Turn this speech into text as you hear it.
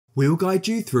We'll guide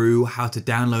you through how to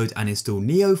download and install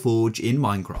NeoForge in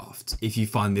Minecraft. If you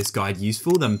find this guide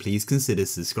useful, then please consider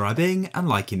subscribing and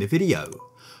liking the video.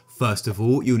 First of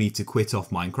all, you'll need to quit off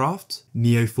Minecraft.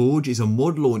 NeoForge is a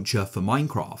mod launcher for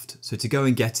Minecraft, so to go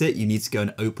and get it, you need to go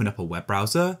and open up a web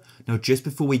browser. Now, just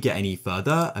before we get any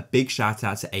further, a big shout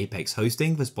out to Apex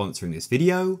Hosting for sponsoring this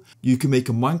video. You can make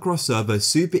a Minecraft server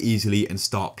super easily and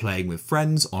start playing with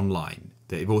friends online.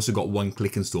 They've also got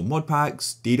one-click install mod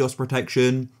packs, DDoS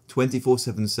protection,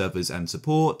 24/7 servers and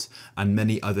support, and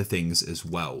many other things as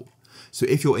well. So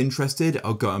if you're interested,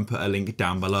 I'll go and put a link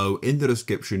down below in the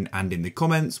description and in the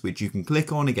comments, which you can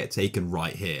click on and get taken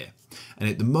right here. And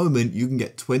at the moment, you can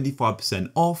get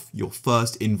 25% off your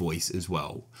first invoice as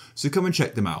well. So come and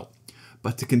check them out.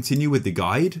 But to continue with the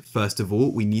guide, first of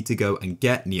all, we need to go and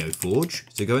get NeoForge.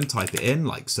 So go and type it in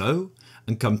like so,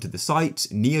 and come to the site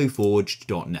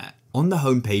neoforge.net. On the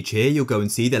home page here, you'll go and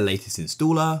see the latest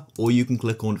installer, or you can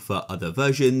click on for other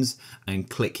versions and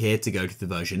click here to go to the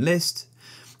version list.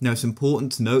 Now, it's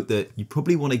important to note that you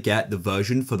probably want to get the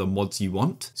version for the mods you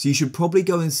want. So you should probably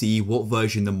go and see what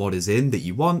version the mod is in that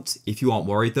you want. If you aren't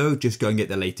worried though, just go and get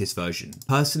the latest version.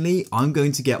 Personally, I'm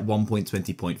going to get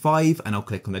 1.20.5 and I'll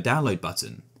click on the download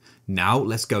button. Now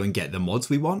let's go and get the mods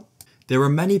we want. There are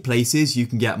many places you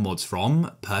can get mods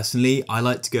from. Personally, I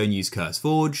like to go and use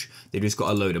CurseForge. They've just got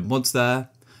a load of mods there.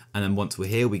 And then once we're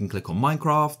here, we can click on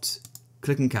Minecraft,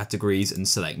 click on categories and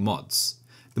select mods.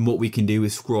 Then what we can do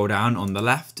is scroll down on the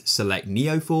left, select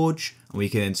NeoForge, and we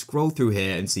can then scroll through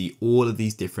here and see all of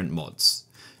these different mods.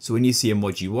 So when you see a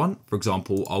mod you want, for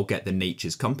example, I'll get the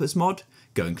Nature's Compass mod,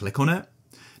 go and click on it.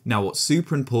 Now what's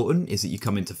super important is that you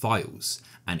come into files,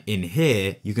 and in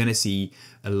here you're going to see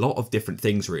a lot of different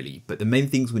things really, but the main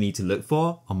things we need to look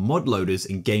for are mod loaders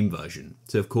and game version.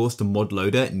 So of course the mod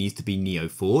loader needs to be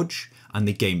NeoForge, and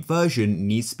the game version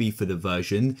needs to be for the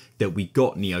version that we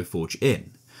got NeoForge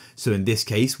in. So in this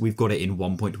case, we've got it in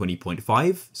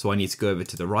 1.20.5, so I need to go over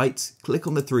to the right, click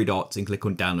on the three dots and click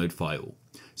on download file.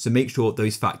 So make sure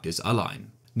those factors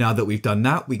align. Now that we've done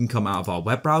that, we can come out of our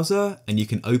web browser and you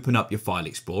can open up your file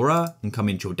explorer and come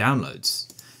into your downloads.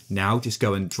 Now just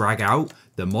go and drag out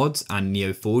the mods and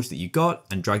NeoForge that you got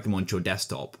and drag them onto your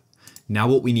desktop. Now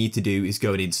what we need to do is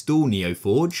go and install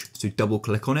NeoForge, so double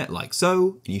click on it like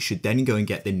so, and you should then go and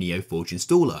get the NeoForge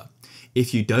installer.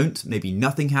 If you don't, maybe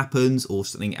nothing happens or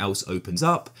something else opens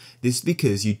up, this is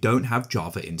because you don't have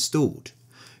Java installed.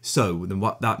 So then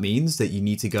what that means that you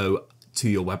need to go to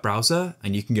your web browser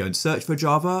and you can go and search for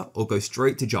Java or go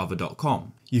straight to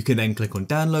java.com. You can then click on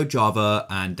download Java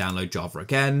and download Java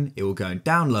again. It will go and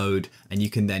download and you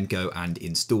can then go and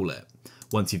install it.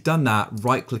 Once you've done that,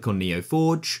 right click on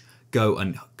NeoForge, go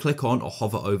and click on or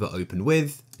hover over open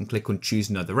with and click on choose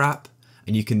another app.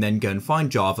 And you can then go and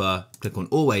find Java, click on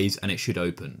always and it should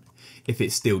open. If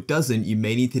it still doesn't, you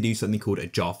may need to do something called a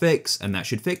jar fix and that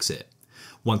should fix it.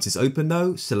 Once it's open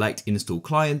though, select install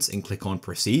clients and click on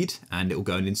proceed and it will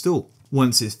go and install.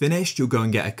 Once it's finished, you'll go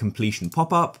and get a completion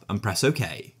pop-up and press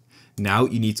OK. Now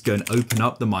you need to go and open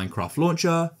up the Minecraft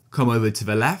launcher, come over to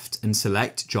the left and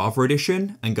select Java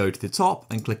Edition and go to the top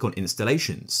and click on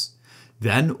installations.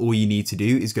 Then all you need to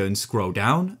do is go and scroll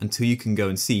down until you can go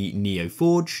and see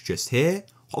NeoForge just here,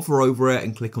 hover over it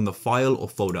and click on the file or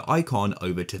folder icon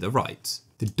over to the right.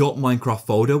 The .minecraft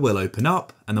folder will open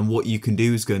up and then what you can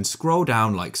do is go and scroll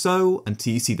down like so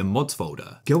until you see the mods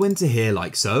folder. Go into here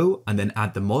like so and then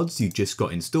add the mods you just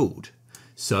got installed.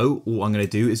 So all I'm going to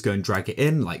do is go and drag it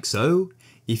in like so.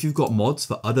 If you've got mods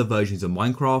for other versions of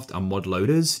Minecraft and mod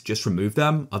loaders, just remove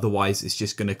them. Otherwise, it's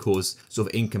just going to cause sort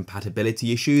of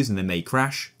incompatibility issues and they may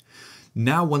crash.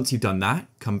 Now, once you've done that,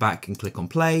 come back and click on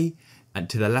play. And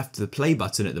to the left of the play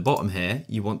button at the bottom here,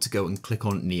 you want to go and click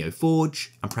on NeoForge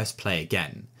and press play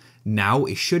again. Now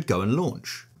it should go and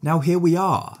launch. Now here we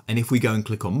are, and if we go and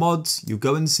click on mods, you'll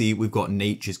go and see we've got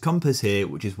Nature's Compass here,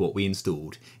 which is what we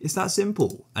installed. It's that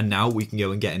simple. And now we can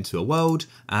go and get into a world,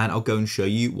 and I'll go and show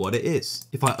you what it is.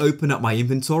 If I open up my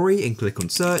inventory and click on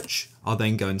search, I'll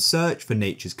then go and search for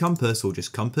Nature's Compass or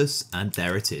just Compass, and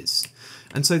there it is.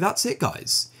 And so that's it,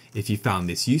 guys. If you found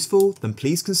this useful, then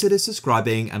please consider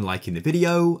subscribing and liking the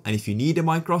video, and if you need a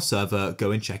Minecraft server,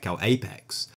 go and check out Apex.